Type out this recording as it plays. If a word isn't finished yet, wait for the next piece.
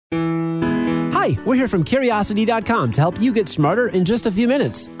Hi, we're here from Curiosity.com to help you get smarter in just a few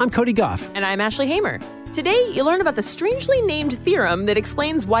minutes. I'm Cody Goff. And I'm Ashley Hamer. Today, you'll learn about the strangely named theorem that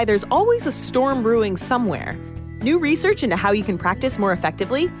explains why there's always a storm brewing somewhere, new research into how you can practice more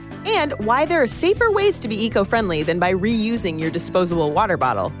effectively, and why there are safer ways to be eco-friendly than by reusing your disposable water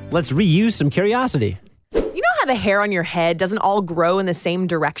bottle. Let's reuse some curiosity. You know how the hair on your head doesn't all grow in the same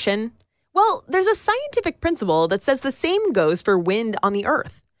direction? Well, there's a scientific principle that says the same goes for wind on the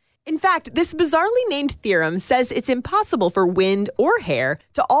Earth. In fact, this bizarrely named theorem says it's impossible for wind or hair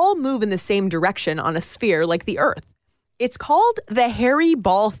to all move in the same direction on a sphere like the Earth. It's called the hairy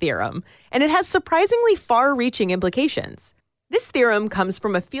ball theorem, and it has surprisingly far-reaching implications. This theorem comes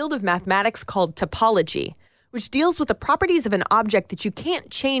from a field of mathematics called topology, which deals with the properties of an object that you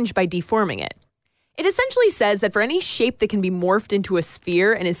can't change by deforming it. It essentially says that for any shape that can be morphed into a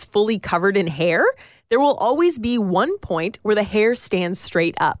sphere and is fully covered in hair, there will always be one point where the hair stands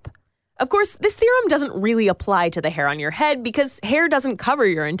straight up. Of course, this theorem doesn't really apply to the hair on your head because hair doesn't cover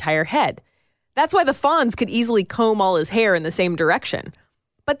your entire head. That's why the Fonz could easily comb all his hair in the same direction.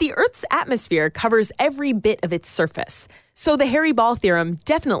 But the Earth's atmosphere covers every bit of its surface, so the hairy ball theorem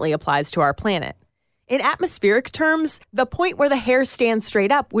definitely applies to our planet. In atmospheric terms, the point where the hair stands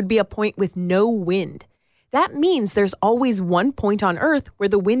straight up would be a point with no wind. That means there's always one point on Earth where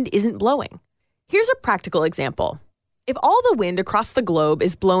the wind isn't blowing. Here's a practical example. If all the wind across the globe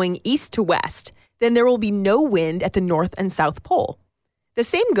is blowing east to west, then there will be no wind at the North and South Pole. The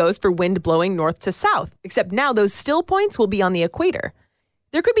same goes for wind blowing north to south, except now those still points will be on the equator.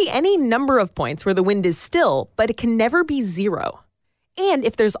 There could be any number of points where the wind is still, but it can never be zero. And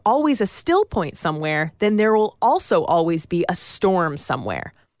if there's always a still point somewhere, then there will also always be a storm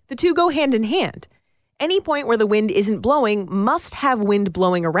somewhere. The two go hand in hand. Any point where the wind isn't blowing must have wind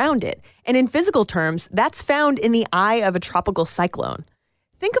blowing around it. And in physical terms, that's found in the eye of a tropical cyclone.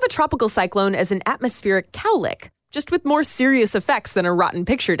 Think of a tropical cyclone as an atmospheric cowlick, just with more serious effects than a rotten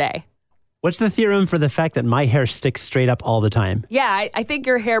picture day. What's the theorem for the fact that my hair sticks straight up all the time? Yeah, I think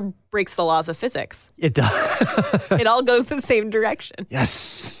your hair breaks the laws of physics. It does. It all goes the same direction.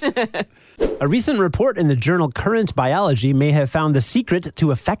 Yes. A recent report in the journal Current Biology may have found the secret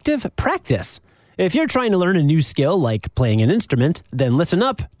to effective practice. If you're trying to learn a new skill like playing an instrument, then listen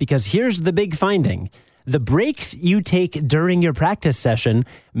up, because here's the big finding. The breaks you take during your practice session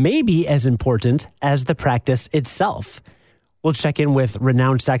may be as important as the practice itself. We'll check in with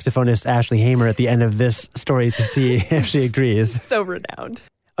renowned saxophonist Ashley Hamer at the end of this story to see if she agrees. So renowned.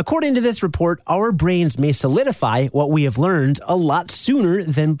 According to this report, our brains may solidify what we have learned a lot sooner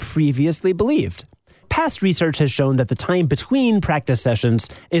than previously believed. Past research has shown that the time between practice sessions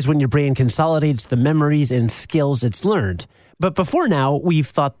is when your brain consolidates the memories and skills it's learned. But before now, we've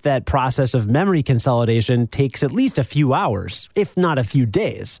thought that process of memory consolidation takes at least a few hours, if not a few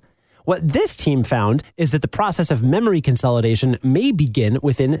days. What this team found is that the process of memory consolidation may begin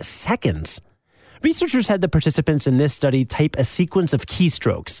within seconds. Researchers had the participants in this study type a sequence of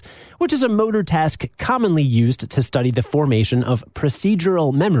keystrokes, which is a motor task commonly used to study the formation of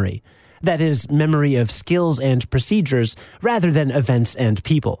procedural memory. That is, memory of skills and procedures rather than events and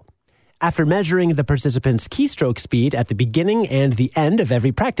people. After measuring the participants' keystroke speed at the beginning and the end of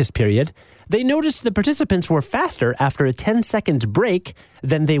every practice period, they noticed the participants were faster after a 10-second break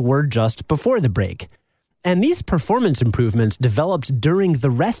than they were just before the break. And these performance improvements developed during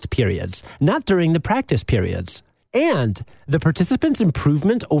the rest periods, not during the practice periods. And the participants'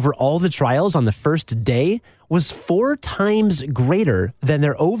 improvement over all the trials on the first day was 4 times greater than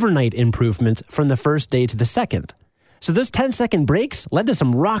their overnight improvement from the first day to the second. So those 10-second breaks led to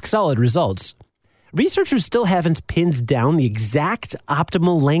some rock-solid results. Researchers still haven't pinned down the exact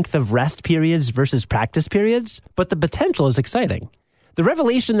optimal length of rest periods versus practice periods, but the potential is exciting. The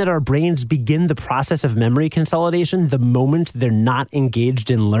revelation that our brains begin the process of memory consolidation the moment they're not engaged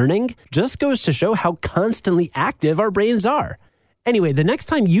in learning just goes to show how constantly active our brains are. Anyway, the next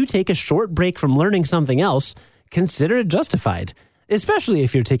time you take a short break from learning something else, consider it justified, especially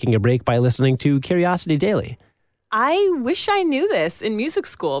if you're taking a break by listening to Curiosity Daily. I wish I knew this in music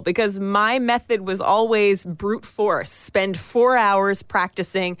school because my method was always brute force. Spend 4 hours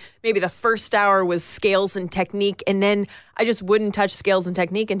practicing. Maybe the first hour was scales and technique, and then I just wouldn't touch scales and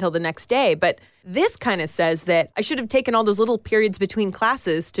technique until the next day. But this kind of says that I should have taken all those little periods between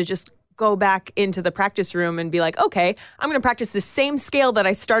classes to just go back into the practice room and be like, okay, I'm going to practice the same scale that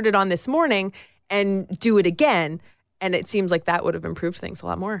I started on this morning and do it again. And it seems like that would have improved things a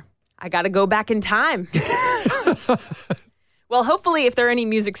lot more. I got to go back in time. Well, hopefully, if there are any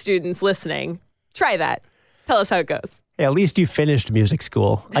music students listening, try that. Tell us how it goes. Hey, at least you finished music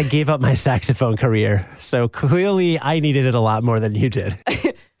school. I gave up my saxophone career, so clearly I needed it a lot more than you did.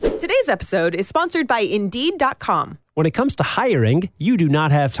 Today's episode is sponsored by Indeed.com. When it comes to hiring, you do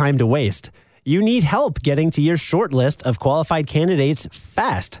not have time to waste. You need help getting to your short list of qualified candidates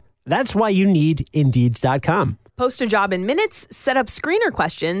fast. That's why you need Indeed.com. Post a job in minutes, set up screener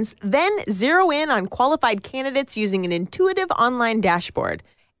questions, then zero in on qualified candidates using an intuitive online dashboard.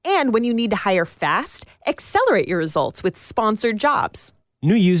 And when you need to hire fast, accelerate your results with sponsored jobs.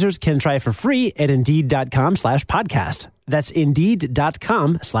 New users can try for free at Indeed.com/podcast. That's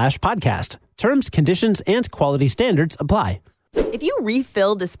Indeed.com/podcast. Terms, conditions, and quality standards apply. If you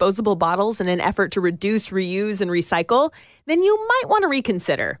refill disposable bottles in an effort to reduce, reuse, and recycle, then you might want to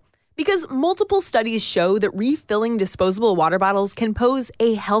reconsider. Because multiple studies show that refilling disposable water bottles can pose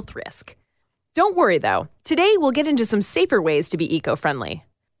a health risk. Don't worry, though. Today, we'll get into some safer ways to be eco-friendly.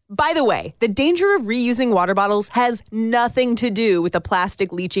 By the way, the danger of reusing water bottles has nothing to do with the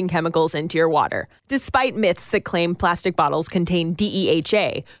plastic leaching chemicals into your water, despite myths that claim plastic bottles contain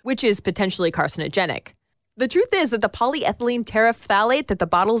DEHA, which is potentially carcinogenic. The truth is that the polyethylene terephthalate that the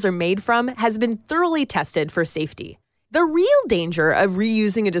bottles are made from has been thoroughly tested for safety. The real danger of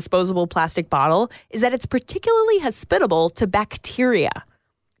reusing a disposable plastic bottle is that it's particularly hospitable to bacteria.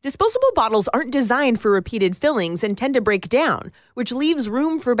 Disposable bottles aren't designed for repeated fillings and tend to break down, which leaves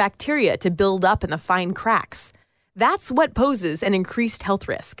room for bacteria to build up in the fine cracks. That's what poses an increased health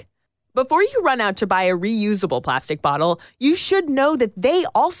risk. Before you run out to buy a reusable plastic bottle, you should know that they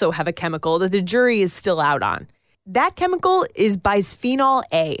also have a chemical that the jury is still out on. That chemical is bisphenol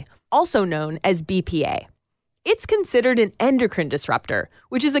A, also known as BPA. It's considered an endocrine disruptor,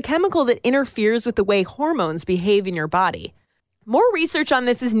 which is a chemical that interferes with the way hormones behave in your body. More research on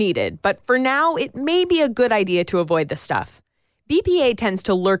this is needed, but for now, it may be a good idea to avoid this stuff. BPA tends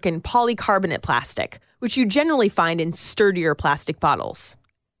to lurk in polycarbonate plastic, which you generally find in sturdier plastic bottles.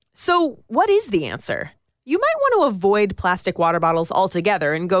 So, what is the answer? You might want to avoid plastic water bottles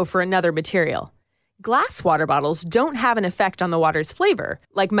altogether and go for another material. Glass water bottles don't have an effect on the water's flavor,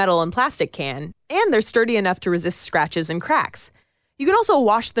 like metal and plastic can, and they're sturdy enough to resist scratches and cracks. You can also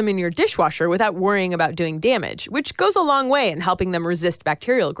wash them in your dishwasher without worrying about doing damage, which goes a long way in helping them resist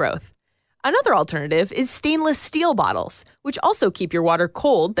bacterial growth. Another alternative is stainless steel bottles, which also keep your water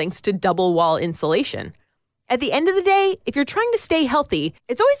cold thanks to double wall insulation. At the end of the day, if you're trying to stay healthy,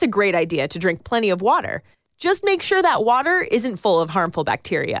 it's always a great idea to drink plenty of water. Just make sure that water isn't full of harmful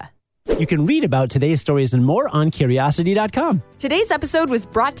bacteria. You can read about today's stories and more on Curiosity.com. Today's episode was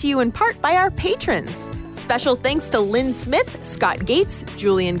brought to you in part by our patrons. Special thanks to Lynn Smith, Scott Gates,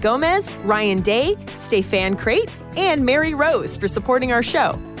 Julian Gomez, Ryan Day, Stefan Crate, and Mary Rose for supporting our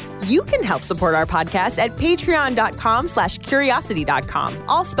show. You can help support our podcast at patreon.com/curiosity.com,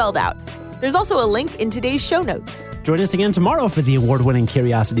 all spelled out. There's also a link in today's show notes. Join us again tomorrow for the award-winning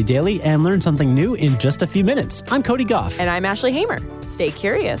Curiosity Daily and learn something new in just a few minutes. I'm Cody Goff. And I'm Ashley Hamer. Stay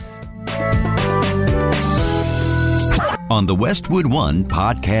curious. On the Westwood One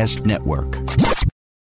Podcast Network.